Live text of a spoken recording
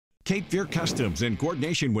Cape Fear Customs, in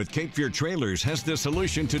coordination with Cape Fear Trailers, has the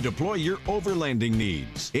solution to deploy your overlanding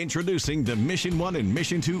needs. Introducing the Mission 1 and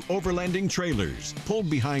Mission 2 overlanding trailers, pulled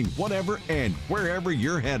behind whatever and wherever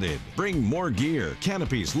you're headed. Bring more gear,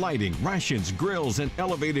 canopies, lighting, rations, grills, an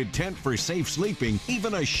elevated tent for safe sleeping,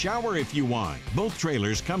 even a shower if you want. Both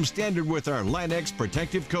trailers come standard with our Lanex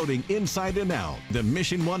protective coating inside and out. The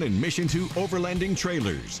Mission 1 and Mission 2 overlanding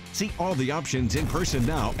trailers. See all the options in person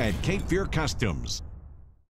now at Cape Fear Customs.